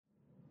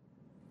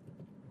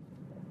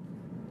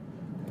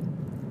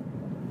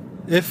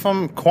if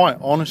I'm quite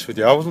honest with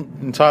you, I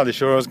wasn't entirely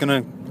sure I was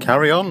going to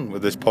carry on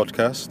with this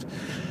podcast.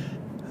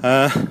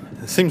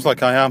 It seems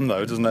like I am,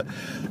 though, doesn't it?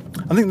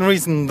 I think the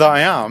reason that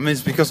I am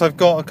is because I've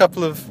got a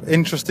couple of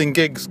interesting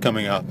gigs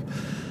coming up.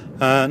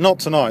 Not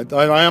tonight.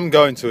 I am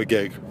going to a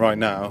gig right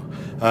now,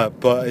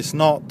 but it's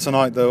not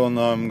tonight, the one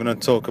that I'm going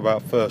to talk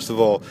about first of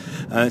all.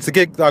 It's a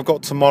gig that I've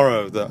got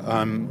tomorrow that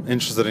I'm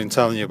interested in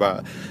telling you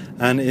about,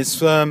 and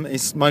it's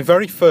my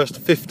very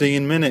first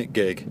 15-minute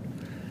gig,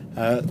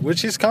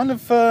 which is kind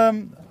of,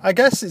 I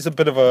guess it's a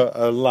bit of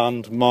a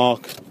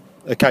landmark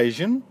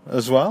occasion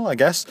as well, I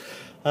guess.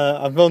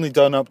 I've only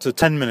done up to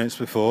 10 minutes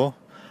before,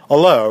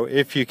 although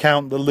if you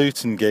count the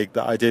Luton gig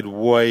that I did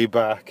way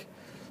back,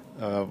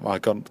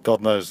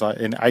 God knows, like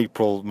in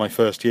April, my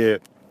first year,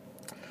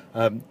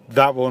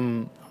 that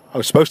one I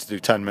was supposed to do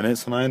 10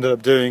 minutes and I ended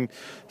up doing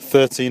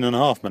 13 and a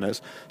half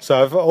minutes.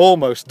 So I've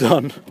almost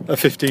done a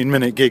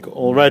 15-minute gig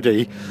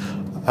already,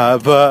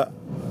 but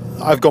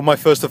I've got my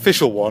first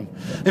official one.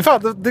 In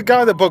fact, the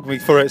guy that booked me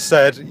for it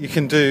said you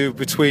can do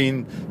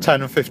between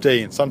 10 and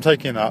 15, so I'm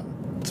taking that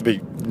to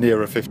be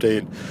nearer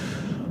 15.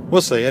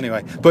 We'll see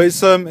anyway. But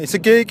it's a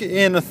gig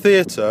in a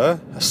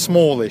theatre, a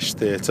smallish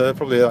theatre,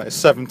 probably like a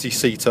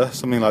 70-seater,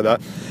 something like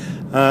that.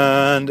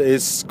 And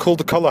it's called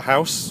the Colour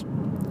House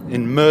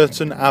in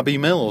Merton Abbey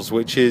Mills,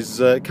 which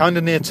is kind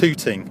of near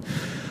Tooting.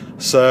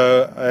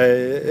 So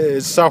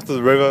it's south of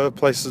the river,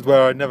 places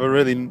where I never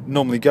really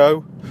normally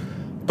go.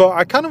 But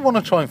I kind of want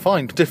to try and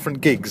find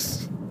different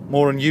gigs,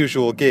 more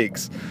unusual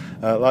gigs,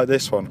 like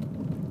this one.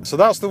 So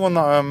that's the one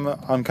that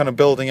I'm kind of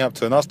building up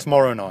to, and that's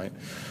tomorrow night.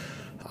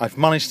 I've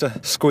managed to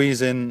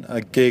squeeze in a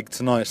gig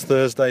tonight. It's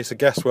Thursday, so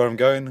guess where I'm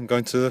going? I'm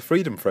going to the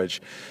Freedom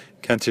Fridge,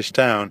 Kentish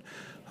Town.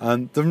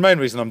 And the main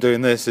reason I'm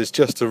doing this is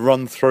just to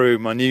run through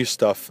my new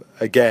stuff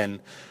again,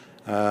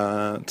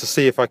 to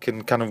see if I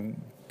can kind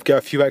of get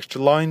a few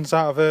extra lines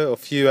out of it, or a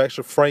few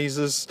extra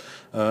phrases,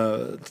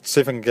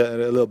 see if I can get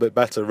it a little bit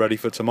better ready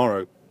for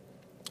tomorrow.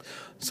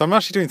 So I'm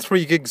actually doing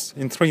 3 gigs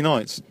in 3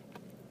 nights.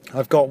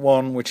 I've got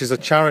one which is a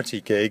charity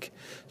gig,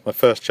 my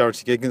first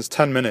charity gig, and it's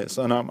 10 minutes,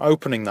 and I'm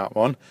opening that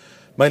one,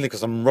 mainly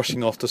because I'm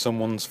rushing off to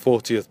someone's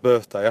 40th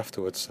birthday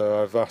afterwards,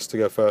 so I've asked to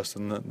go first,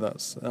 and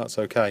that's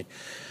okay.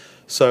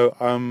 So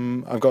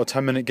I've got a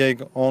 10-minute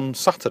gig on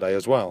Saturday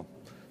as well.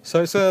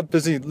 So it's a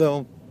busy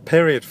little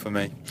period for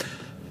me.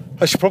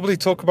 I should probably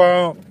talk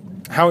about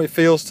how it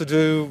feels to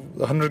do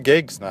 100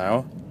 gigs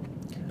now.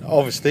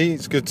 Obviously,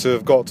 it's good to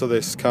have got to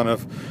this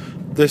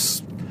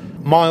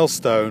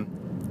milestone.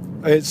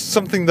 It's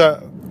something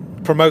that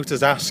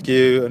promoters ask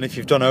you, and if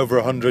you've done over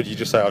 100, you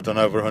just say, I've done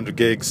over 100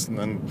 gigs, and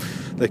then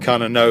they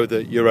kind of know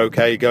that you're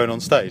okay going on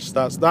stage.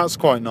 That's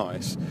quite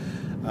nice.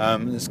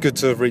 It's good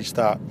to have reached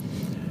that.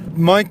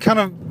 My kind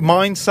of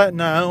mindset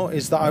now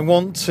is that I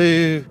want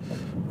to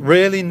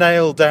really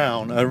nail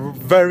down a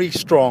very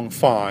strong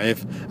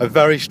 5, a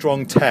very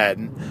strong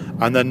 10,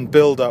 and then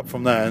build up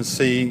from there and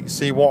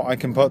see what I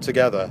can put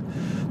together.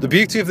 The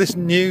beauty of this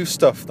new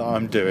stuff that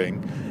I'm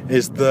doing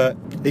is that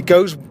it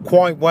goes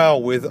quite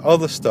well with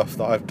other stuff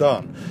that I've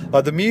done.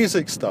 Like the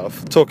music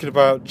stuff, talking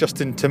about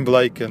Justin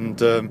Timberlake and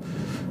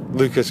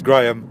Lucas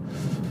Graham.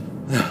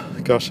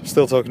 Gosh, I'm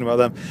still talking about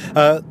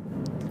them.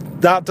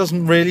 That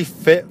doesn't really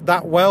fit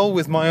that well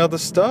with my other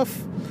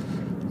stuff.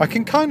 I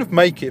can kind of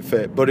make it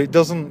fit, but it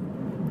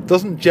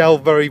doesn't gel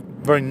very,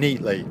 very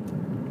neatly.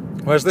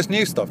 Whereas this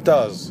new stuff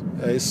does.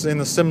 It's in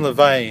a similar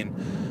vein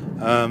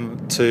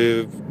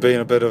to being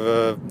a bit of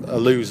a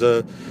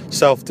loser,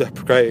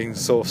 self-deprecating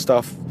sort of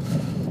stuff.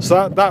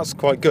 So that's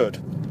quite good.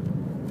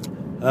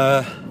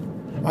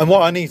 And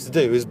what I need to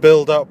do is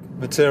build up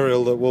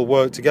material that will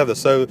work together.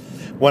 So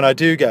when I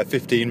do get a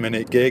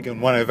 15-minute gig,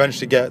 and when I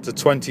eventually get to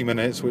 20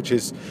 minutes, which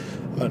is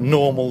a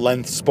normal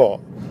length spot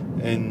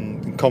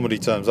in comedy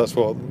terms, that's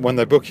what, when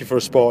they book you for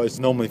a spot, it's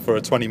normally for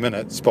a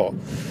 20-minute spot.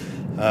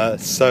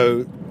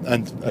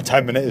 And a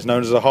 10-minute is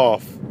known as a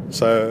half.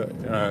 So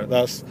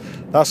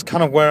that's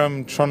kind of where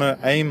I'm trying to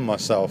aim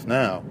myself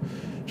now,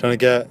 trying to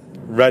get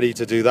ready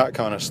to do that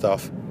kind of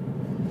stuff.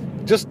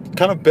 Just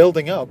kind of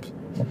building up.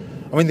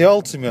 I mean, the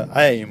ultimate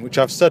aim, which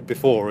I've said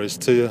before, is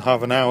to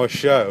have an hour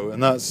show,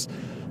 and that's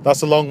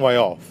a long way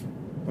off.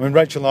 I mean,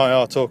 Rachel and I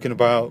are talking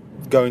about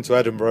going to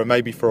Edinburgh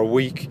maybe for a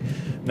week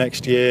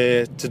next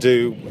year to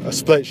do a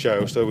split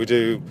show, so we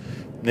do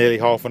nearly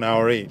half an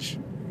hour each.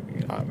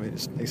 I mean,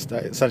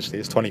 essentially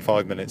it's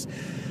 25 minutes.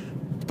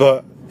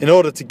 But in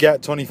order to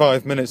get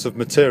 25 minutes of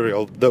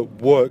material that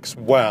works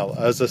well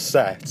as a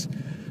set,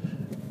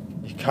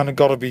 you kind of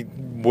got to be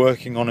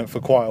working on it for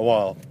quite a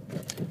while.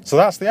 So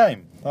that's the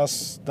aim.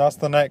 That's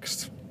the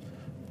next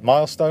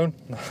milestone.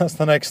 That's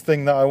the next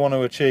thing that I want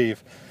to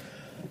achieve.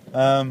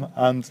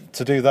 And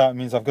to do that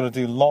means I've got to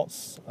do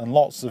lots and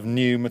lots of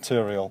new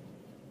material.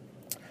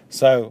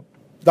 So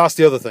that's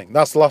the other thing.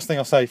 That's the last thing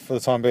I'll say for the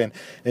time being,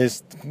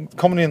 is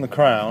Comedy in the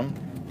Crown,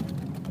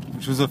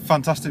 which was a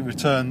fantastic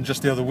return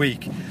just the other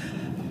week.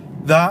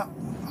 That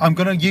I'm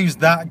going to use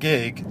that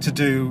gig to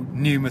do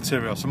new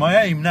material. So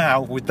my aim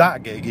now with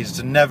that gig is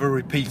to never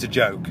repeat a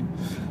joke.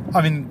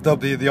 I mean, there'll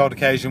be the odd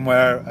occasion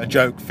where a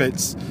joke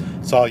fits,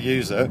 so I'll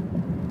use it.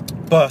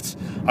 But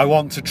I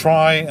want to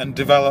try and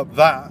develop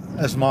that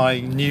as my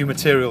new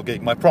material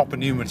gig, my proper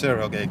new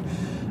material gig.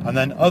 And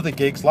then other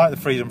gigs like the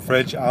Freedom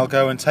Fridge, I'll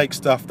go and take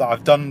stuff that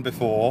I've done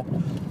before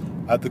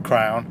at the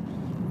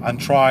Crown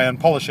and try and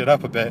polish it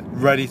up a bit,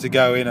 ready to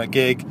go in a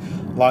gig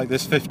like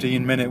this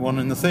 15-minute one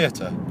in the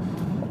theatre.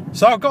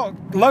 So I've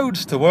got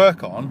loads to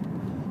work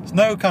on. There's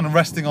no kind of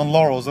resting on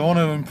laurels. I want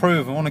to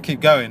improve, I want to keep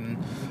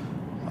going.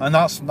 And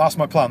that's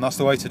my plan, that's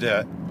the way to do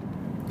it.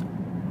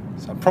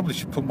 So I probably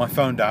should put my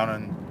phone down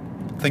and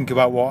think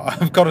about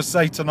what I've got to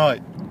say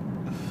tonight.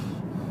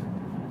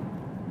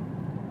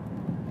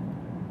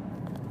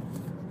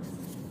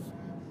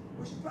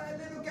 We should play a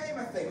little game,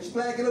 I think. We should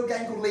play a little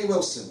game called Lee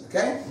Wilson,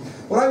 okay?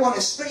 What I want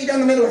is split you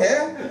down the middle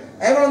here.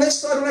 Everyone on this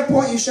side, when I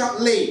point, you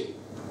shout Lee.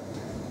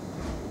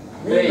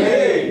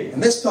 Lee.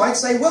 And this point,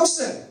 say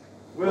Wilson.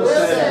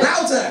 Wilson.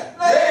 Louder.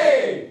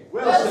 Lee.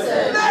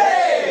 Wilson.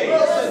 Lee.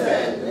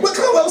 Wilson. Well,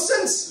 come on,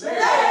 Wilsons. Lee.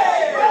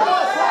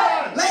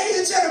 Wilson. Ladies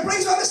and gentlemen,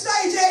 please on the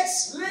stage,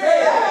 it's Lee.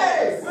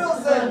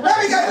 Wilson. There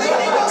we go,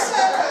 Lee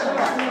Wilson.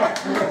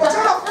 Well,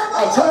 turn off, come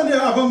on. I turned it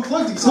up, I've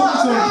unplugged it.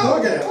 Someone to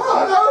unplug it.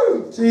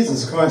 Oh, no.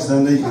 Jesus Christ,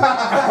 Andy.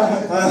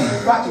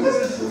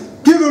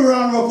 Give a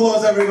round of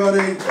applause,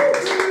 everybody.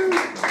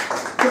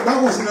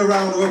 That wasn't a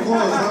round of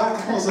applause,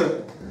 that was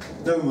it?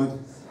 Never mind.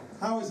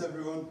 How is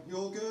everyone? You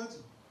all good?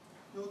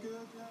 You all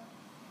good? Yeah?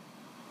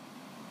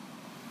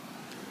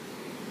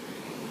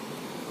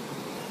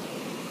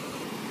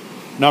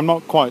 Now I'm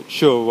not quite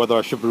sure whether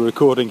I should be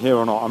recording here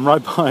or not. I'm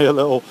right by a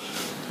little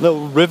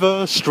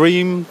river,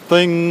 stream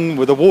thing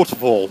with a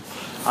waterfall,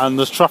 and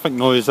there's traffic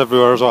noise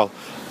everywhere as well.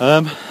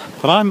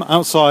 But I'm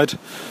outside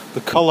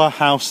the Colour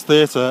House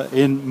Theatre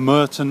in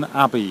Merton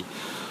Abbey.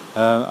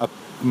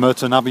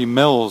 Merton Abbey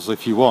Mills,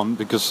 if you want,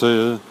 because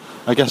I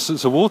guess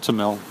it's a water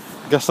mill.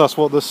 I guess that's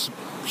what this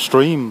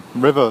stream,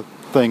 river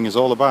thing is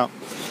all about.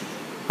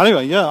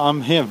 Anyway, yeah,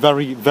 I'm here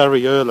very,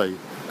 very early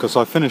because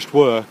I finished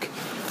work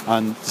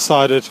and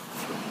decided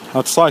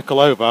I'd cycle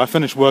over. I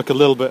finished work a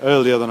little bit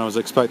earlier than I was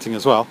expecting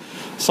as well.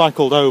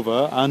 Cycled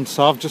over, and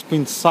so I've just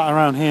been sat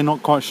around here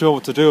not quite sure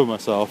what to do with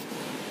myself.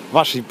 I've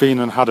actually been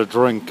and had a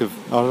drink of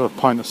a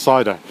pint of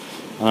cider,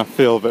 and I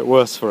feel a bit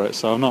worse for it,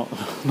 so I'm not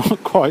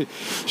quite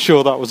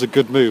sure that was a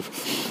good move.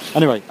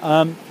 Anyway,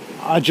 I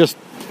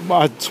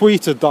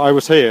tweeted that I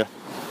was here,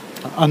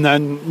 and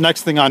then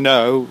next thing I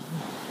know,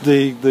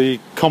 the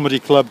comedy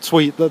club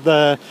tweet that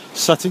they're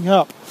setting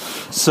up.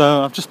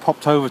 So I've just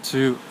popped over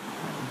to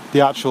the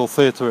actual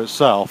theatre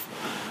itself,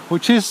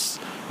 which is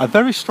a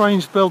very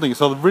strange building. It's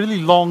a really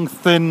long,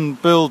 thin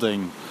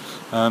building,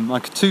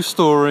 like a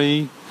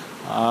 2-storey.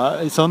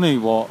 It's only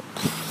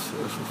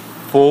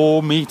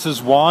 4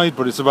 meters wide,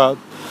 but it's about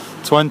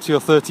 20 or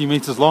 30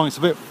 meters long. It's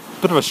a bit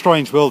of a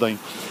strange building,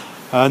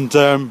 and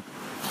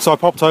so I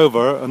popped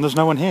over, and there's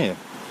no one here.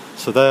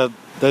 So they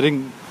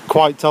didn't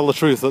quite tell the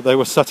truth that they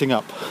were setting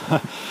up.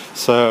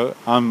 So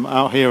I'm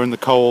out here in the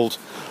cold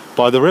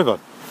by the river.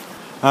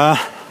 I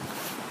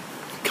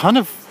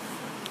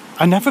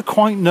never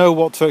quite know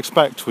what to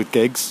expect with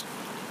gigs,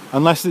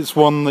 unless it's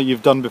one that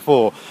you've done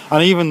before.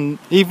 And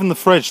even the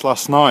Fridge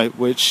last night,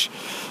 which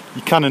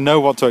you kind of know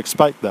what to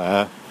expect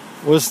there,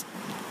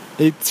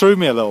 it threw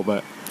me a little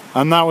bit.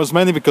 And that was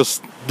mainly because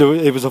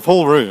it was a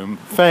full room,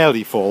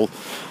 fairly full.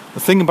 The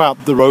thing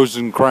about the Rose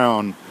and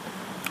Crown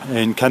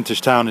in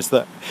Kentish Town is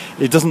that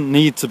it doesn't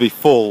need to be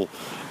full.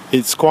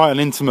 It's quite an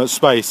intimate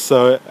space,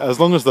 so as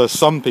long as there's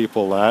some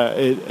people there,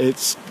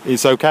 it's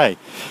okay.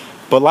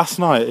 But last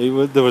night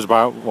there was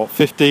about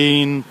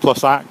 15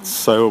 plus acts,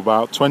 so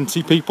about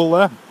 20 people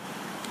there,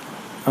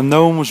 and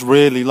no one was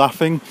really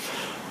laughing,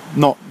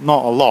 not a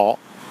lot.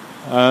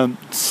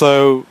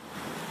 So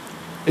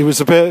it's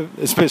a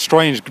bit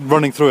strange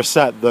running through a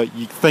set that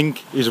you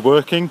think is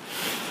working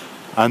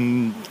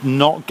and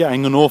not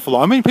getting an awful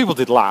lot. I mean, people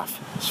did laugh.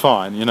 It's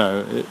fine, you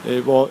know.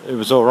 It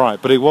was all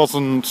right, but it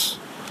wasn't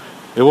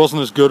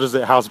as good as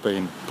it has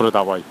been. Put it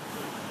that way.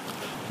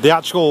 The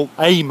actual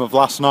aim of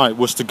last night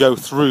was to go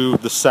through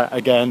the set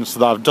again, so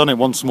that I've done it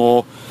once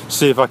more,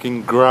 see if I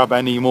can grab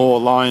any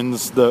more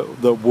lines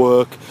that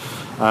work,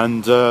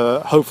 and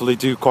hopefully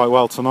do quite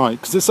well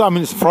tonight. Because it's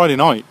a Friday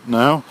night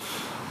now,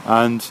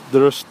 and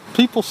there are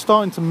people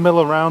starting to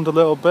mill around a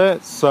little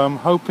bit, so I'm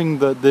hoping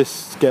that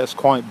this gets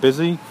quite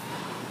busy.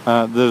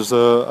 There's a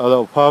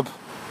little pub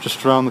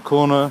just around the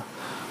corner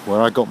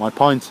where I got my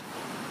pint,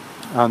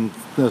 and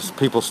there's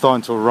people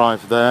starting to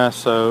arrive there,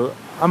 so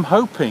I'm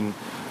hoping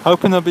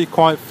they'll be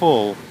quite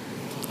full.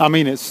 I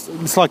mean,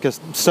 it's like a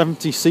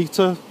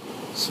 70-seater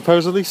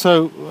supposedly,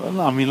 so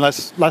I mean,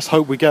 let's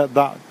hope we get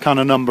that kind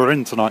of number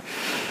in tonight.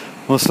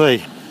 We'll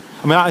see.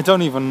 I mean, I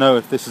don't even know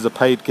if this is a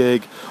paid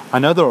gig. I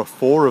know there are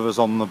 4 of us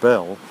on the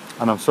bill,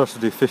 and I'm supposed to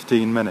do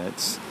 15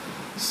 minutes,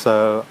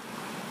 so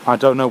I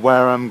don't know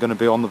where I'm going to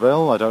be on the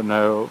bill. I don't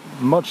know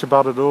much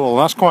about it at all.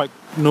 That's quite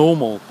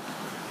normal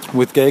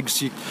with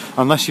gigs.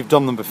 Unless you've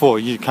done them before,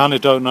 you kind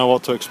of don't know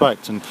what to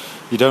expect, and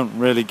you don't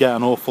really get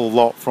an awful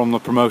lot from the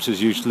promoters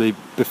usually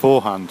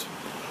beforehand.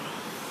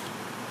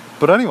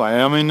 But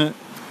anyway, I mean,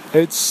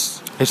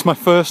 it's my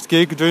first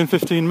gig doing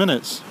 15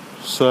 minutes,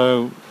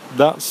 so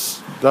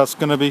that's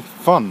going to be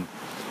fun.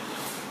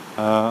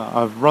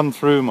 I've run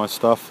through my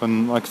stuff,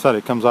 and like I said,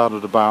 it comes out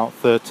at about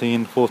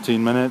 13-14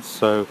 minutes,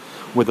 so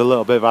with a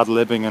little bit of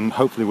ad-libbing and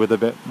hopefully with a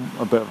bit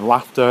of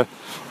laughter,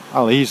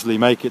 I'll easily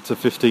make it to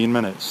 15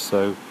 minutes.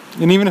 So,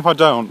 and even if I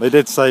don't, they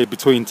did say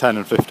between 10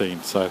 and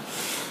 15, so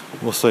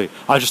we'll see.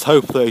 I just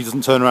hope that he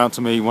doesn't turn around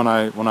to me when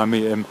I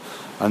meet him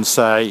and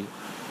say,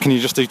 can you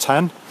just do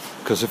 10?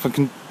 Because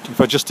if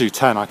I just do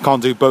 10, I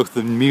can't do both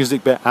the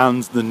music bit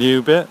and the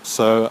new bit,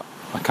 so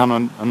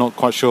I'm not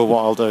quite sure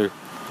what I'll do.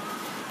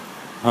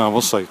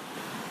 We'll see.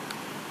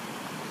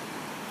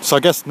 So I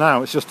guess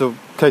now it's just a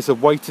case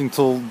of waiting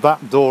till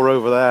that door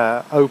over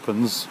there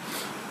opens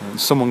and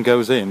someone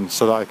goes in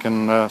so that I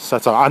can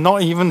set up. I'm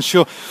not even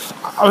sure.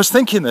 I was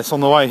thinking this on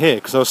the way here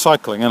because I was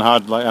cycling and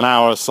had like an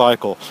hour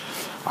cycle.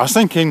 I was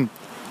thinking,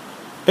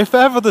 if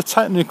ever the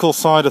technical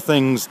side of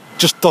things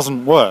just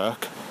doesn't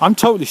work, I'm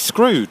totally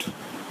screwed.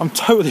 I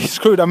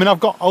mean, I've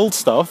got old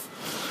stuff.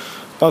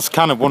 That's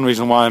kind of one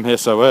reason why I'm here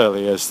so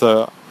early, is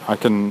that I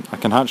can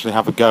actually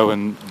have a go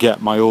and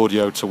get my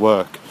audio to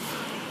work.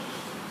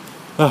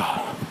 The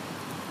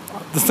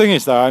thing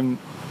is that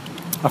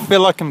I feel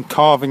like I'm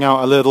carving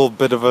out a little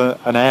bit of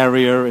an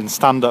area in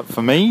stand-up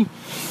for me.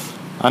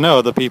 I know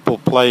other people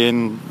play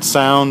in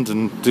sound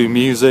and do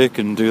music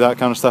and do that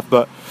kind of stuff,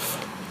 but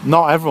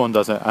not everyone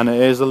does it, and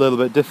it is a little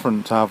bit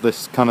different to have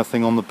this kind of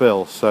thing on the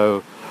bill.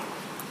 So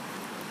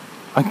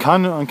I'm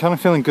kind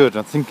of feeling good.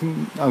 I'm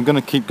thinking I'm going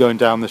to keep going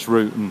down this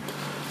route and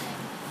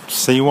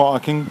see what I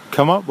can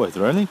come up with,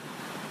 really.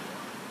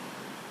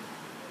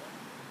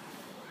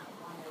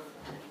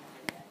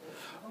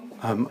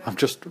 I've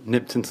just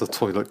nipped into the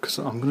toilet because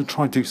I'm going to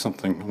try and do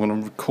something. I'm going to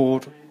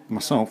record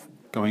myself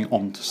going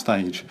on to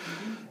stage.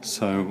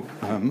 So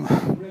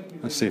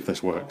let's see if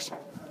this works.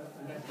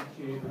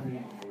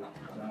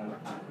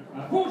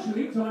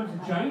 Fortunately, times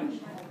have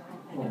changed.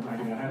 Well,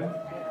 maybe they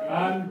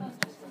haven't.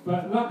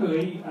 But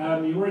luckily,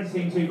 you've already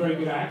seen two very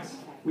good acts.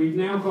 We've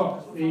now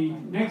got the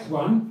next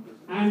one,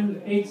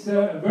 and it's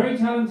a very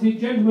talented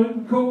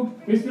gentleman called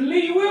Mr.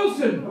 Lee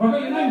Wilson. Have I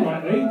got your name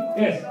right, Lee?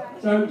 Yes.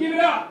 So give it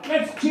up.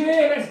 Let's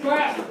cheer. Let's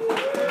clap.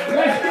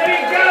 Let's get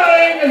it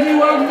going as you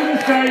welcome to the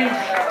stage.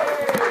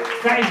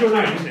 That is your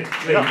name, isn't it?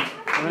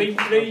 Lee.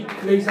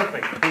 Yeah. Lee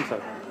something. I think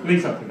so. Lee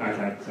something.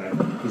 Okay. So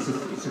it's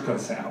just got to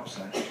set up.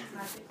 So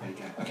there you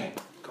go. Okay.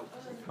 Cool.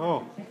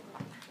 Oh.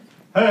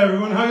 Hey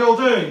everyone, how you all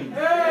doing?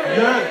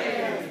 Yeah.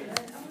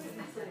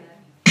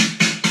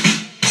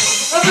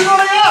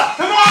 Everybody up!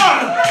 Come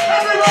on!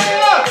 Everybody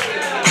up!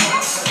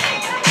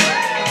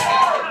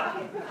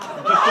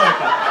 I'm just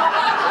joking.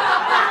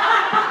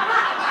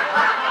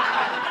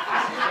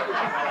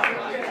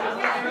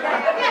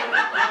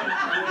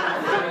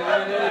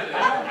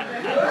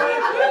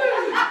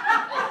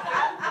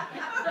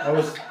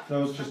 That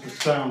was just a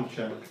sound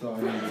check that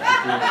I needed to do.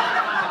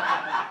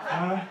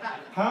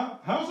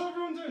 How's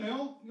everyone doing? You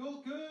all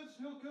good?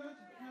 You all good?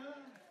 Yeah.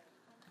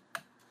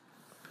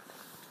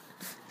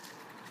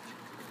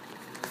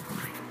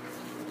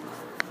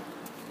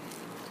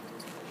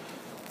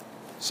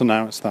 So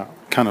now it's that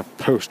kind of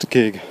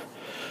post-gig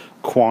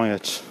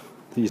quiet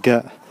that you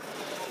get.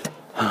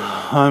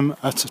 I'm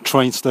at a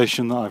train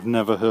station that I've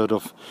never heard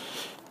of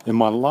in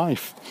my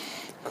life,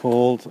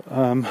 called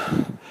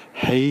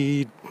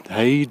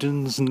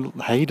Hayden's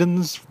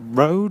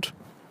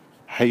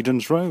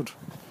Road.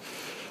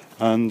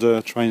 And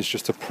train's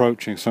just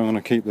approaching, so I'm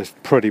going to keep this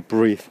pretty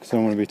brief because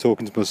I'm going to be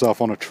talking to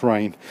myself on a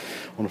train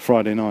on a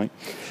Friday night.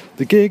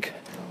 The gig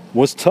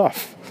was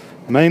tough,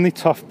 mainly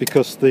tough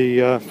because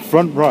the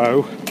front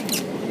row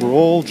were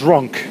all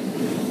drunk.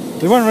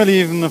 They weren't really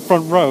even in the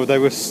front row, they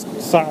were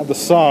sat at the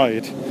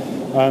side,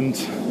 and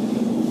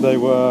they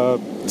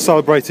were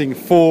celebrating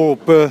 4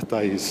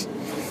 birthdays,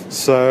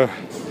 so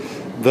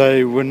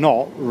they were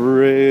not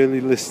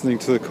really listening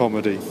to the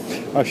comedy.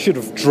 I should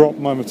have dropped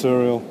my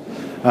material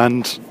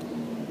and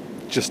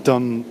just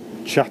done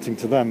chatting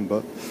to them,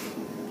 but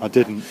I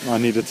didn't. I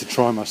needed to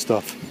try my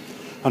stuff.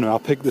 Anyway, I'll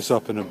pick this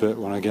up in a bit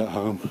when I get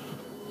home.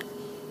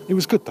 It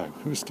was good though,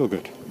 it was still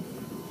good.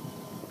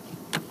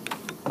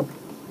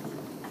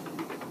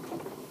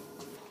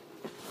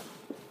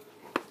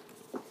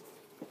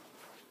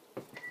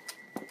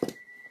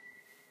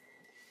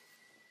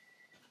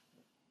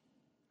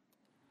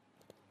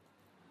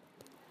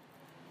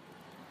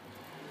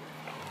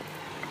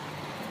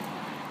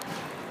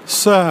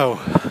 So,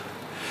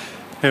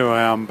 here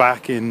I am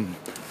back in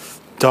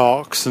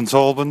dark St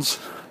Albans.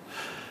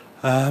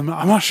 I'm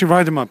actually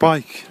riding my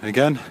bike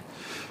again.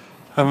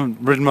 I haven't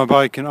ridden my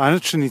bike and I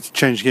actually need to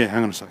change gear.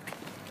 Hang on a sec.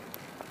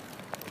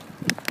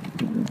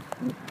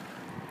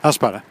 That's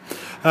better.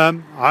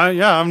 I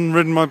haven't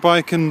ridden my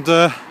bike and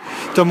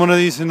done one of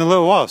these in a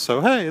little while, so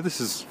hey, this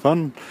is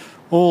fun.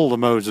 All the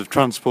modes of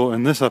transport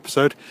in this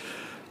episode.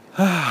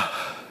 Now,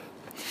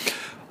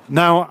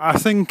 I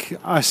think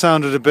I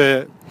sounded a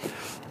bit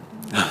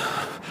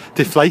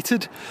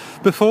deflated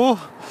before.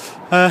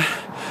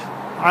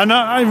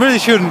 I really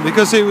shouldn't,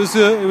 because it was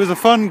a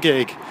fun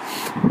gig.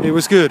 It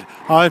was good.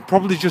 I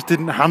probably just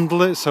didn't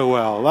handle it so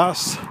well.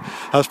 That's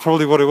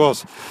probably what it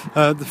was.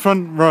 The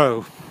front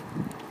row,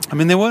 I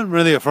mean, they weren't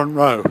really a front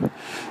row.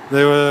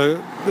 They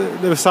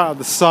were sat at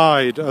the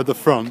side of the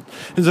front.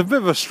 It was a bit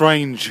of a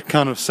strange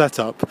kind of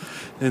setup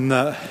in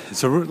that,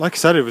 like I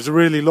said, it was a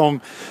really long,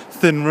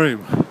 thin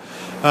room.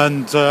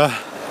 And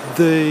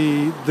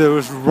there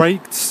was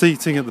raked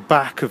seating at the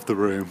back of the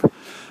room,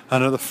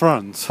 and at the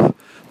front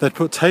they'd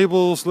put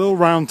tables, little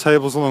round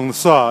tables along the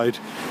side,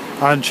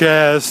 and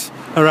chairs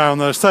around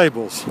those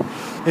tables.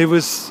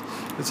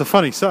 It's a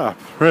funny setup,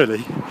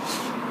 really.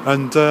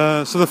 And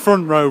so the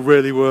front row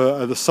really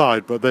were at the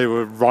side, but they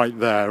were right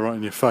there, right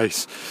in your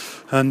face.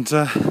 And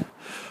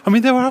I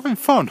mean, they were having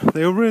fun.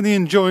 They were really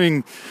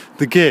enjoying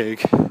the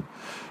gig,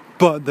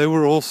 but they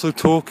were also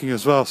talking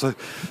as well. So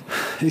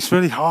it's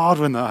really hard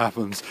when that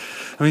happens.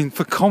 I mean,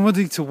 for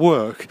comedy to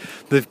work,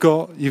 you've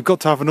got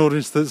to have an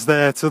audience that's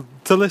there to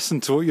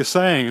listen to what you're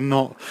saying and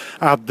not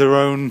add their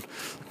own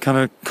kind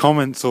of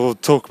comments or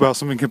talk about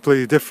something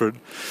completely different.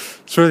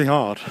 It's really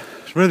hard.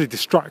 It's really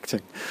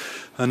distracting.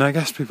 And I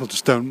guess people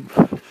just don't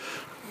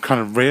kind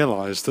of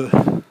realise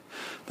that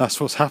that's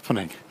what's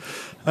happening.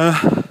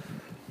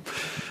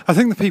 I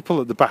think the people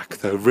at the back,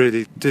 though,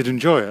 really did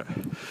enjoy it.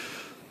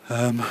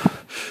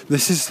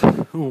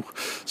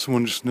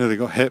 Someone just nearly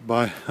got hit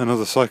by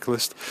another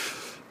cyclist.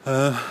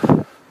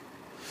 Let's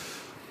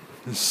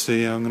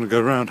see, I'm going to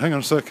go around. Hang on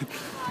a second.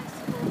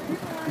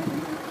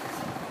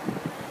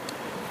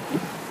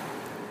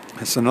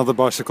 It's another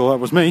bicycle, that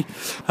was me.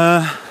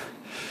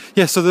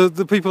 Yeah, so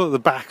the people at the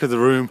back of the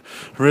room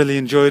really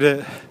enjoyed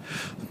it.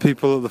 The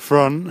people at the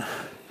front,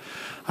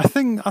 I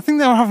think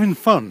they were having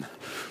fun.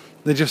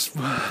 They're just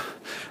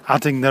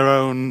adding their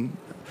own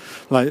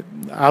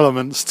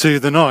elements to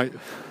the night.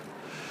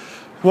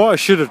 What I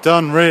should have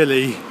done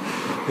really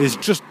is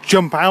just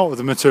jump out of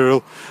the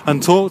material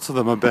and talk to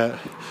them a bit.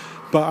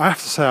 But I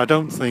have to say, I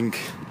don't think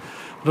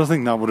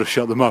that would have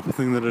shut them up. I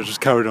think they'd have just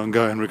carried on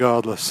going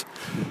regardless.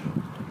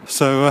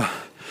 So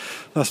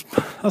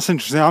that's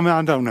interesting. I mean,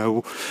 I don't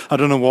know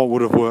what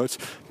would have worked,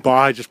 but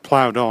I just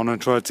ploughed on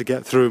and tried to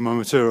get through my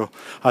material.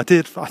 I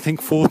did, I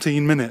think,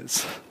 14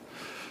 minutes.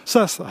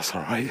 So that's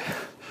all right.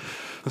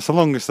 That's the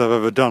longest I've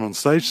ever done on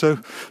stage, so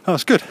that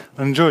was good.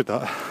 I enjoyed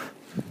that.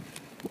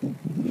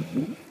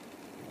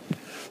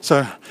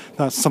 So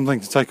that's something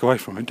to take away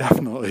from it,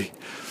 definitely.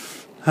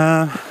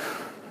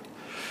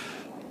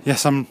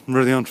 Yes, I'm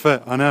really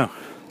unfit, I know.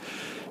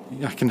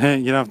 I can hear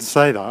you don't have to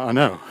say that, I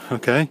know,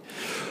 okay.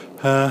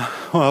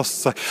 What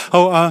else to say?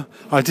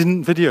 I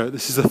didn't video it.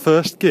 This is the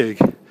first gig,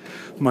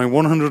 my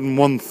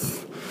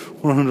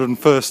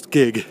 101st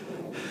gig,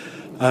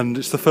 and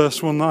it's the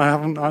first one that I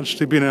haven't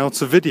actually been able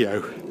to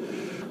video.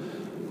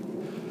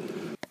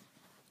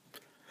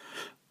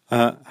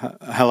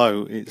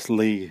 Hello, it's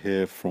Lee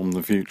here from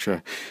the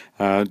future.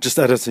 Just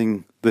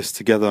editing this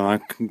together, and I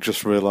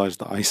just realised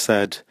that I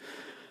said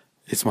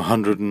it's my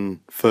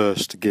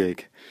 101st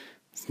gig.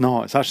 It's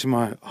not, it's actually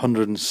my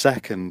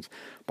 102nd,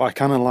 but I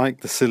kind of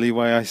like the silly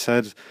way I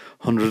said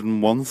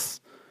 101th.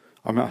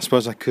 I mean, I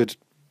suppose I could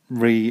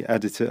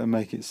re-edit it and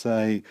make it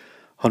say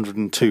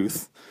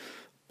 102th,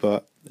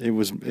 but it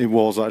was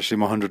actually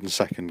my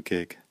 102nd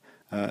gig.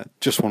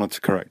 Just wanted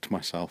to correct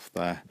myself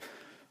there.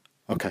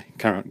 Okay,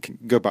 carry on,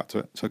 go back to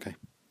it, it's okay.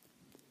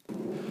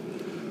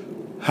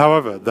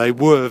 However, they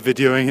were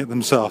videoing it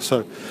themselves,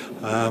 so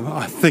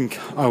I think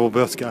I will be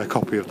able to get a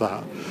copy of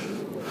that.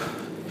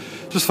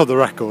 Just for the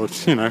record,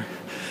 you know.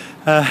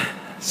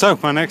 So,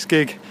 my next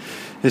gig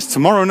is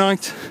tomorrow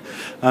night,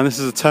 and this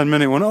is a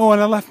 10-minute one. Oh,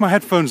 and I left my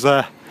headphones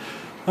there.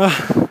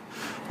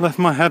 Left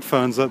my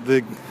headphones at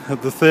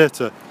the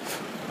theatre,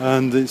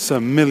 and it's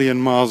a million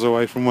miles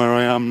away from where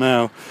I am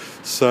now.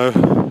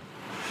 So,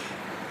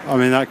 I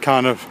mean, that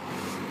kind of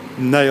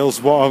nails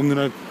what I'm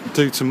going to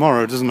do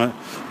tomorrow, doesn't it?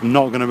 I'm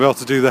not going to be able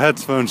to do the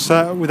headphones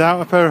set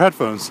without a pair of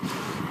headphones.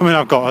 I mean,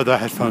 I've got other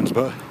headphones,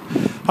 but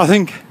I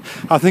think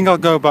I'll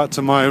go back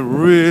to my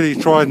really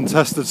tried and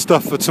tested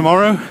stuff for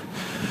tomorrow.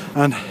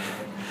 And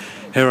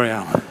here I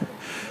am.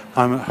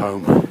 I'm at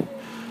home.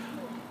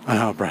 I'm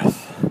out of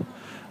breath.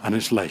 And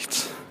it's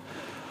late.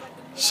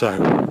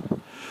 So,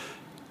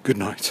 good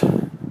night.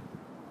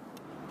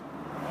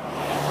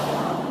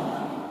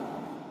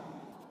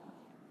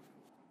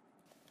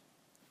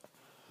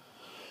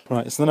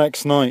 Right, it's the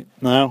next night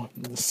now.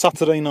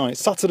 Saturday night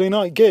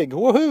gig.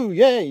 Woohoo!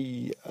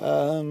 Yay!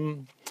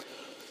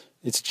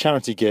 It's a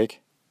charity gig,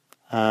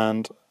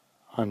 and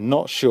I'm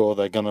not sure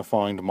they're going to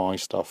find my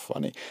stuff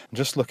funny. I'm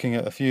just looking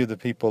at a few of the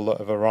people that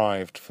have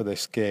arrived for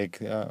this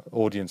gig,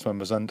 audience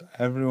members, and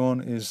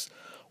everyone is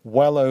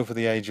well over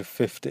the age of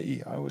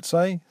 50, I would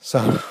say.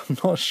 So I'm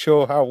not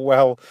sure how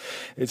well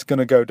it's going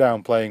to go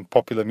down playing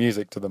popular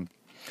music to them.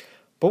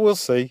 But we'll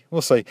see.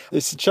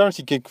 It's a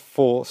charity gig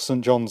for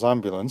St John's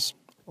Ambulance,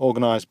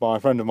 organised by a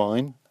friend of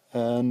mine,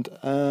 and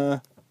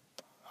I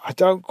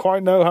don't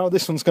quite know how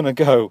this one's going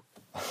to go.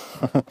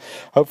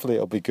 Hopefully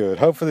it'll be good.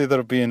 Hopefully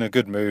they'll be in a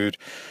good mood.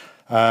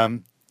 I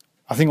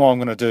think what I'm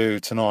going to do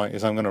tonight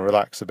is I'm going to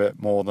relax a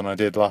bit more than I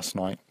did last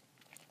night.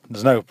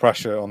 There's no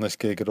pressure on this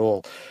gig at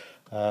all.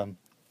 I'm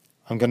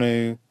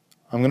gonna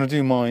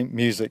do my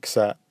music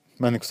set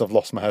mainly because I've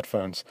lost my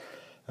headphones.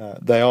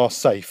 They are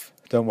safe.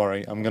 Don't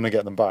worry. I'm gonna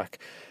get them back.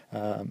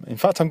 In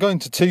fact, I'm going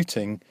to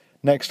Tooting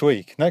next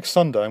week. Next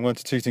Sunday, I'm going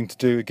to Tooting to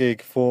do a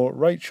gig for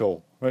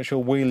Rachel.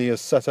 Rachel Wheely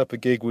has set up a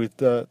gig with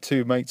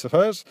 2 mates of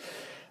hers,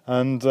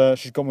 and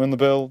she's got me on the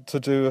bill to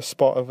do a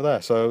spot over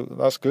there. So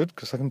that's good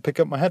because I can pick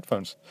up my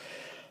headphones.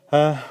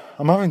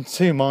 I'm having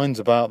 2 minds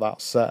about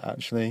that set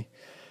actually.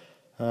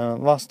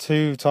 Last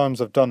 2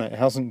 times I've done it, it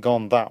hasn't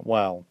gone that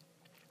well.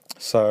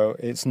 So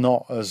it's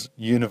not as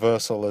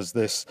universal as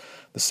the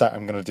set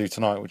I'm going to do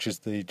tonight, which is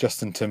the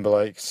Justin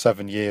Timberlake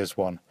 7 Years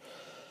one.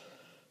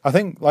 I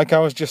think, like I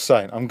was just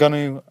saying, I'm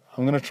going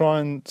to try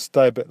and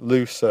stay a bit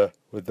looser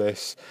with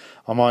this.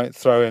 I might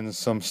throw in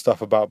some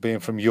stuff about being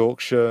from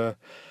Yorkshire,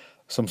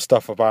 some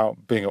stuff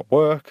about being at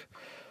work,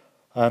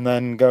 and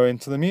then go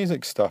into the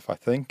music stuff, I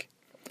think.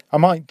 I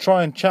might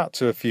try and chat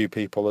to a few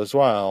people as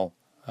well,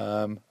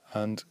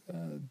 and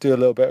do a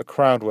little bit of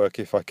crowd work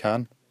if I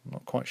can. I'm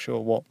not quite sure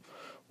what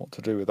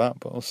to do with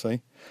that, but we'll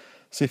see.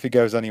 See if it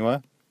goes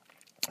anywhere.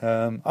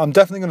 I'm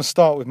definitely going to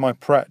start with my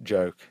Pret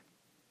joke.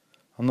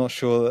 I'm not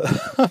sure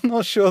that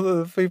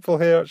the people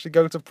here actually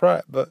go to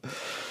Pret, but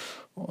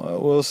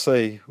we'll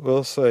see.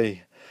 We'll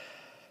see.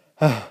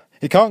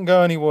 It can't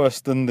go any worse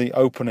than the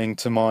opening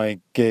to my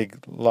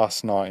gig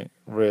last night,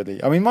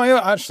 really. I mean, my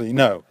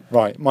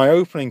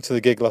opening to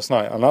the gig last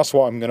night, and that's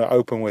what I'm going to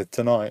open with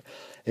tonight,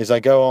 is I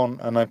go on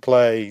and I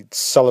play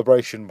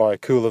Celebration by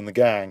Kool and the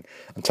Gang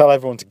and tell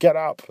everyone to get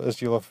up,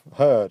 as you'll have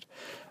heard.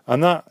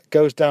 And that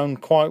goes down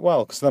quite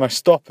well, because then I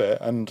stop it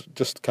and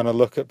just kind of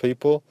look at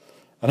people,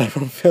 and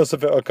everyone feels a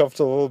bit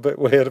uncomfortable, a bit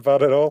weird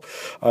about it all,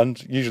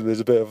 and usually there's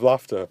a bit of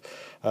laughter.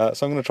 So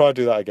I'm going to try to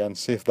do that again,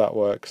 see if that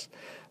works.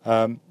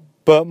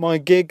 But my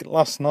gig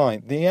last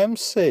night, the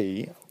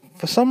MC,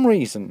 for some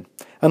reason,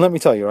 and let me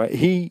tell you, right,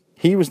 he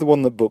was the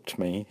one that booked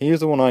me. He was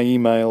the one I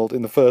emailed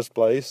in the first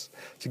place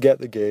to get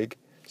the gig.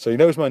 So he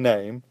knows my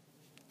name,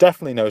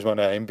 definitely knows my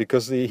name,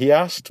 because he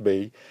asked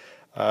me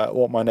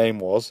what my name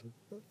was.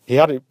 He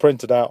had it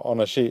printed out on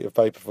a sheet of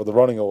paper for the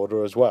running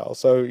order as well.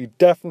 So he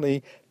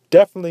definitely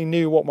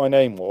knew what my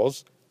name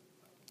was.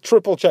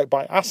 Triple check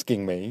by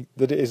asking me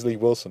that it is Lee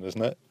Wilson,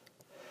 isn't it?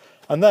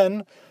 And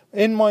then,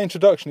 in my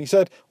introduction, he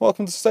said,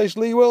 "Welcome to the stage,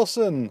 Lee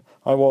Wilson."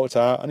 I walked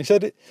out, and he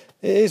said, "It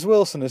is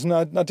Wilson, isn't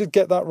it? I did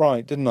get that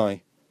right, didn't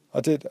I?"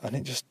 I did, and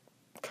it just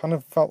kind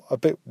of felt a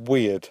bit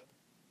weird,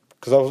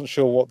 because I wasn't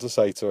sure what to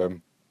say to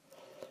him.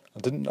 I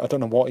don't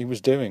know what he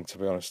was doing, to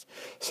be honest.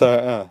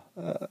 So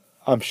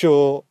I'm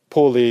sure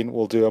Pauline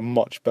will do a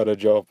much better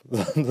job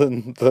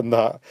than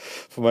that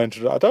for my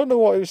introduction. I don't know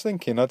what he was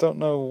thinking. I don't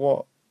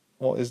know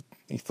what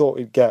he thought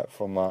he'd get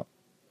from that.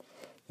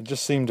 It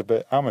just seemed a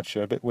bit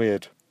amateur, a bit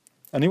weird.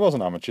 And he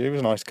wasn't amateur. He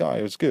was a nice guy.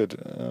 He was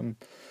good.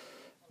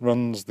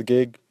 Runs the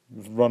gig,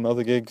 run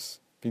other gigs,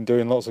 been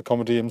doing lots of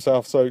comedy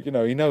himself. So, he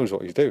knows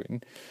what he's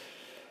doing.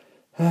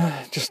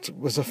 Just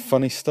was a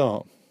funny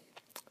start.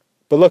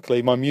 But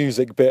luckily, my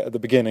music bit at the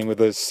beginning with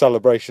the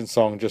celebration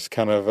song just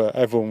kind of,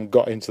 everyone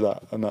got into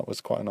that, and that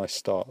was quite a nice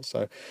start.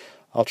 So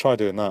I'll try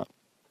doing that.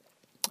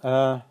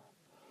 Yeah,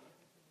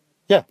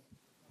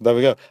 there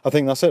we go. I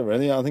think that's it,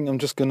 really. I think I'm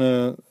just going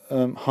to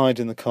hide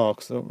in the car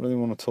because I don't really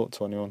want to talk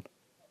to anyone,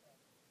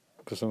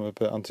 because I'm a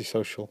bit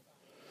antisocial.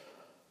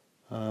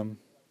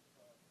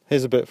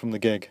 Here's a bit from the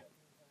gig.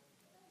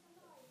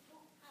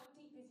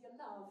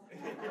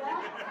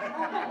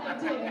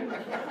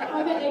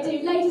 I bet they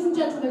do. Ladies and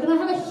gentlemen, can I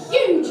have a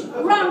huge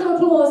round of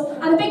applause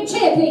and a big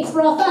cheer, please,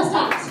 for our first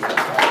act?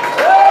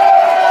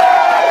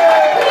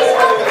 Please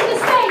welcome to the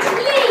stage,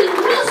 Lee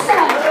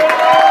Wilson.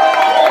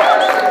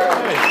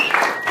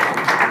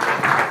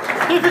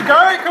 Keep it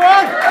going, come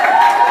on!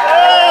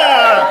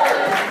 Yeah!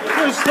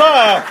 Good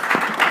stuff!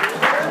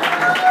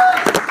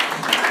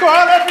 Come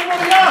on,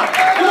 everybody up!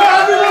 Come on,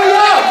 everybody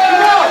up!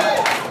 Come on!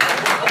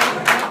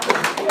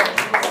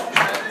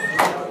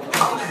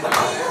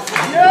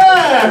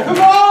 Yeah,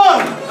 come on!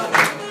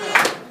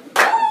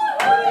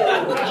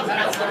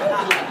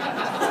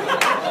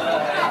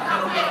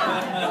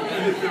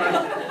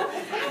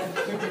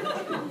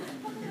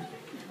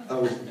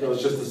 That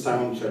was just a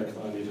sound check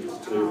that I needed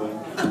to do there.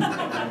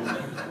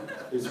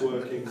 It's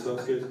working, so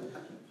that's good.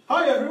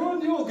 Hi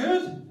everyone, you all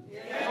good?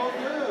 Yeah! All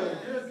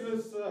good,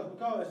 good stuff.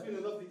 It's been a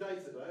lovely day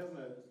today, hasn't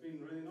it? It's been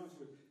really nice.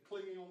 We're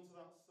clinging on to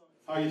that site.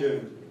 How are you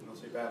doing? Not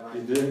too bad, mate.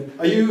 You doing?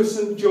 Are you a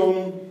St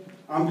John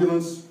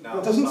ambulance? No.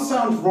 It doesn't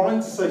sound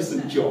right to say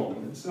St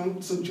John. It's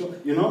St John.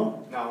 You're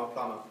not? No, I'm a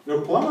plumber.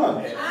 You're a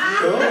plumber? Yeah.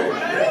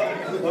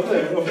 Cool.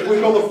 Lovely.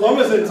 We've got the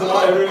plumbers in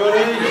tonight,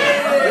 everybody.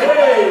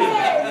 Hey!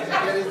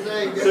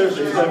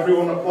 Seriously, is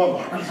everyone a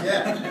plumber?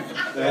 Yeah.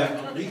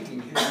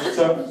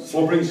 So,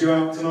 what brings you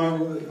out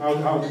tonight?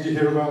 How did you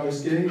hear about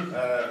this gig?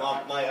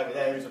 My mate over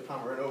there is a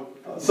plumber and all.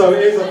 So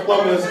it is a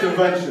plumbers'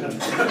 convention.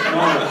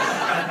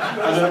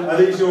 Nice. And are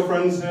these your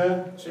friends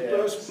here?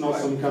 Yeah. It's not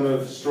some kind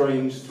of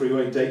strange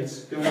three-way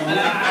date going on.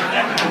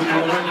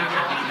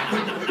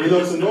 He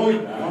looks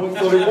annoyed now. I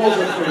thought it was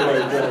a three-way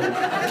date.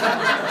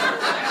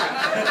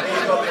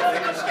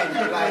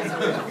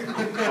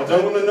 I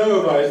don't want to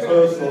know about his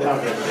personal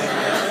habits.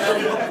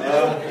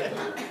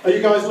 Are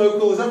you guys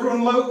local? Is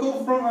everyone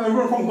local?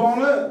 Everyone from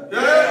Barnet?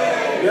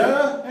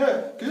 Yeah!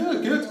 Yeah?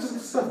 Good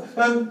stuff. I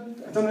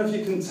don't know if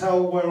you can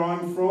tell where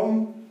I'm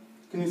from.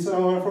 Can you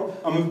tell where I'm from?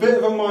 I'm a bit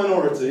of a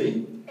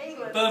minority.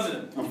 England.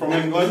 Birmingham. I'm from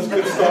England.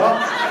 Good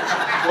start.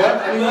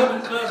 What?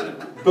 Anyone?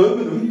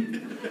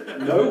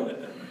 Birmingham? No.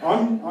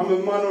 I'm a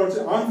minority.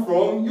 I'm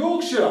from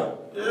Yorkshire.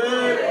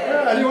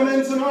 Yeah. Anyone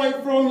in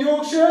tonight from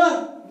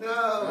Yorkshire?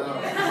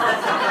 No.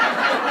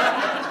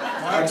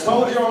 I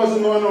told you I was a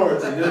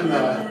minority, didn't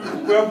I?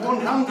 We have one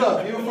hand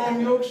up. You're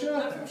from Yorkshire?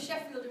 I'm from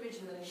Sheffield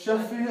originally.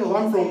 Sheffield.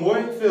 I'm from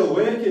Wakefield,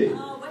 Wakey.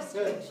 Oh, West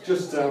Yeah, Yorkshire.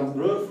 just down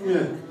the road from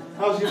you.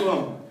 How's your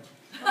mum?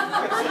 Yeah,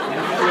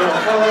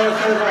 tell her I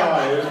said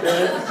hi,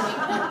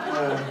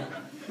 okay?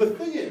 The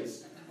thing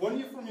is, when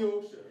you're from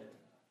Yorkshire...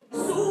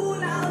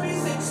 Soon I'll be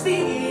 60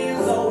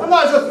 years old. And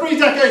that's a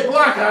 3-decade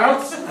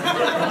blackout!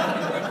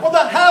 What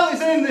the hell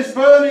is in this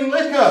burning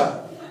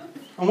liquor?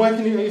 And where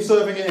are you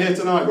serving it here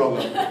tonight,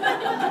 Robert?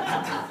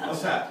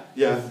 What's that?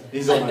 Yeah,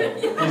 he's on it.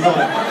 He's on it.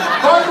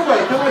 By the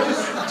way, can I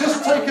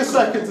just take a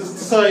second to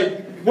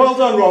say, well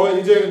done, Robert,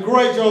 you're doing a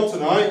great job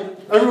tonight.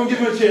 Everyone give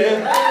him a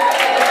cheer.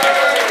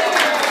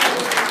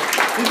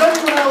 Did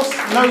anyone else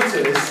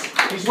notice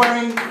he's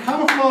wearing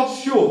camouflage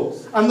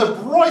shorts and the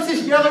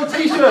brightest yellow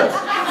t-shirt?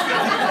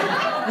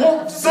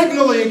 What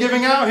signal are you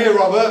giving out here,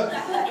 Robert?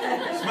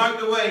 Smoke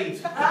the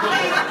weed.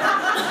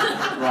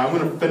 Right, I'm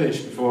going to finish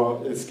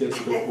before it gets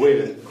a bit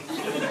weird.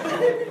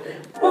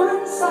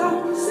 Once I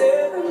was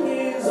 7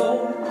 years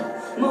old,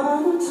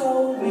 Mama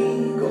told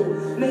me, go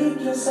make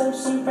yourself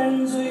some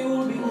friends or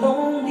you'll be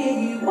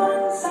lonely.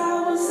 Once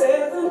I was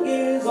 7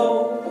 years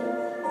old.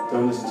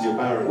 Don't listen to your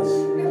parents.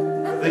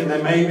 I think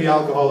they may be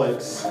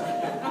alcoholics.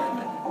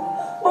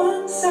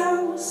 Once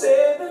I was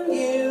 7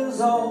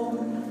 years old.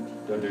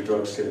 Don't do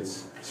drugs,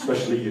 kids.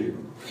 Especially you.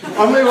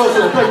 I'm Lee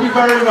Wilson. Thank you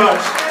very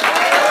much.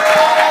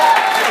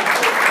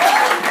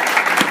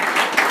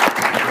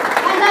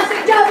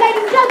 Fantastic job,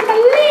 ladies and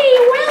gentlemen, Lee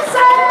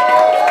Wilson!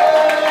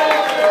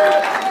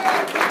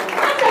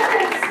 That's a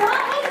good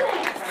start, wasn't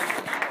it?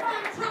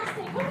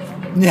 Fantastic.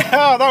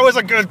 Yeah, that was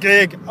a good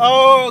gig.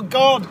 Oh,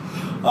 God.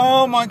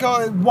 Oh, my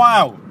God.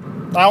 Wow.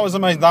 That was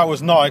amazing. That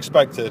was not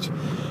expected.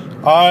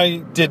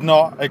 I did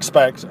not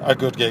expect a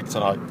good gig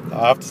tonight.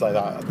 I have to say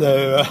that.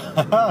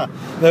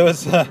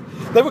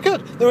 They were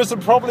good. There was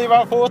probably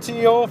about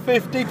 40 or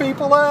 50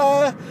 people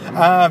there,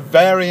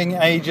 varying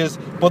ages,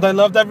 but they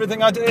loved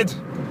everything I did.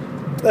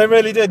 They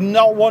really did.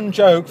 Not one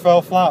joke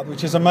fell flat,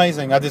 which is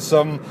amazing. I did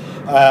some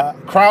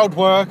crowd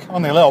work,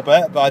 only a little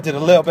bit, but I did a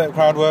little bit of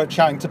crowd work,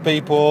 chatting to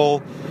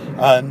people,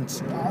 and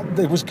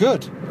it was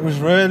good. It was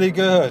really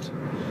good.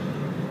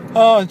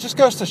 Oh, it just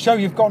goes to show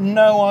you've got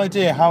no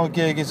idea how a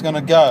gig is going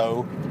to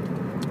go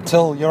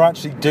till you're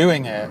actually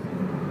doing it.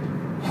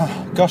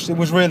 Gosh, it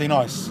was really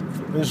nice.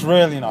 It was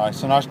really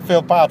nice, and I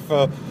feel bad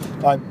for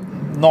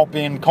not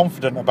being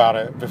confident about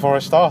it before I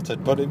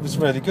started, but it was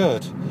really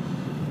good.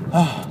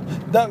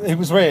 It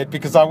was weird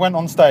because I went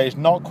on stage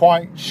not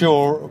quite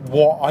sure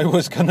what I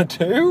was going to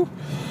do.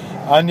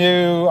 I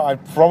knew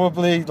I'd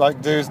probably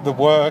do the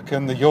work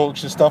and the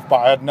Yorkshire stuff, but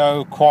I had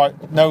no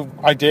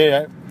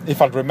idea if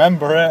I'd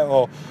remember it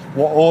or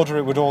what order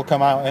it would all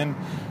come out in.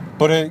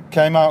 But it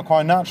came out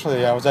quite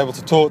naturally. I was able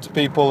to talk to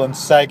people and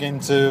seg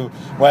into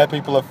where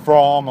people are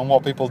from and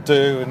what people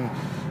do and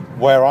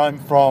where I'm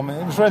from.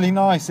 It was really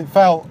nice. It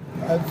felt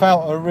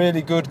a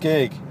really good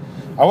gig.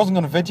 I wasn't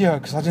going to video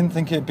because I didn't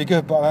think it'd be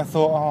good, but I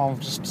thought, I'll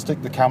just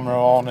stick the camera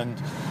on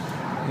and,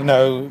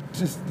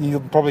 you'll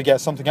probably get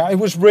something out. It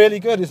was really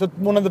good. It's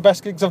one of the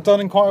best gigs I've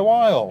done in quite a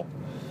while.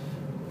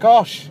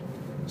 Gosh,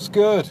 it's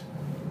good.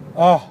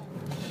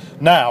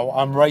 Now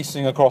I'm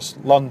racing across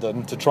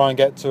London to try and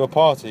get to a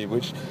party,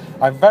 which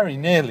I very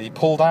nearly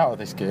pulled out of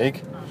this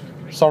gig.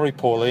 Sorry,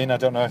 Pauline, I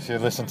don't know if you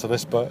listen to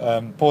this, but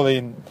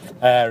Pauline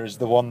Eyre is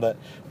the one that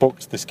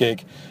booked this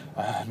gig.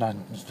 And I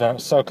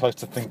was so close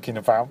to thinking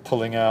about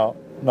pulling out.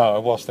 No, I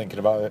was thinking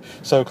about it.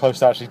 So close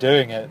to actually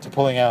doing it, to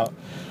pulling out.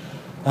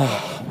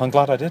 I'm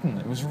glad I didn't.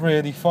 It was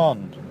really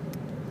fun.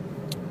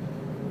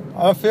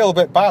 I feel a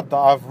bit bad that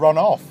I've run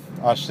off,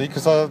 actually,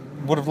 because I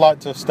would have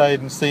liked to have stayed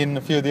and seen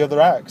a few of the other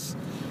acts.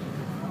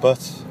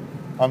 But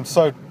I'm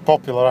so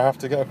popular I have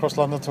to get across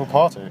London to a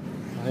party.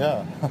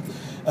 Yeah.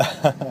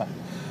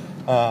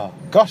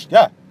 Gosh,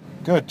 yeah.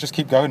 Good. Just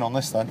keep going on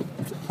this then.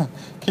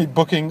 Keep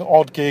booking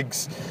odd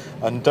gigs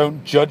and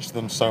don't judge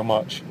them so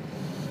much.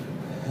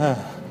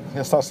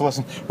 Yes, that's the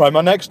lesson. Right,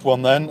 my next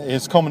one then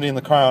is Comedy in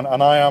the Crown,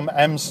 and I am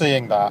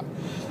emceeing that.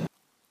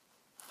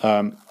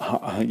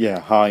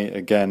 Hi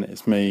again,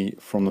 it's me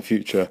from the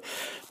future.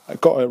 I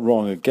got it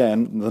wrong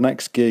again. The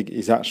next gig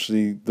is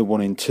actually the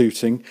one in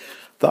Tooting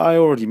that I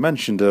already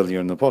mentioned earlier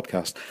in the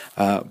podcast,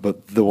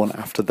 but the one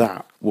after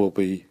that will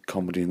be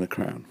Comedy in the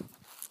Crown.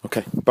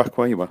 Okay, back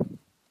where you were.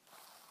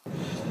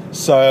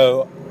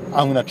 So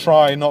I'm going to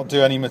try not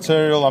do any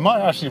material. I might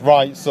actually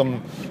write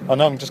some. I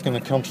know I'm just going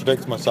to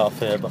contradict myself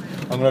here, but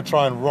I'm going to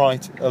try and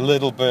write a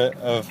little bit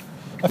of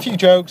a few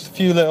jokes, a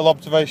few little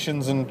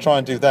observations, and try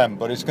and do them.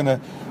 But I'm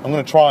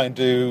gonna try and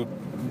do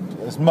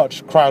as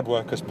much crowd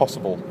work as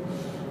possible.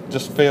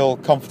 Just feel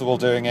comfortable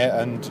doing it,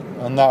 and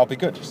that'll be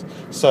good.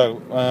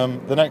 So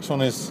the next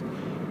one it's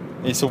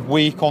a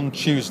week on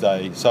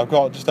Tuesday, so I've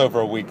got just over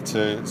a week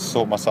to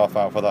sort myself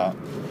out for that.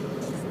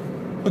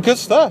 But good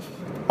stuff.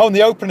 Oh, and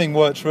the opening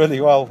works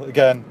really well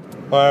again,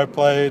 where I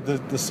played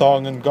the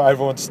song and got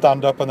everyone to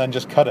stand up and then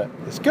just cut it.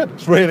 It's good.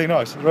 It's really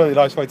nice. It's a really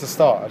nice way to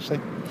start, actually.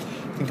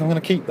 I think I'm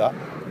going to keep that.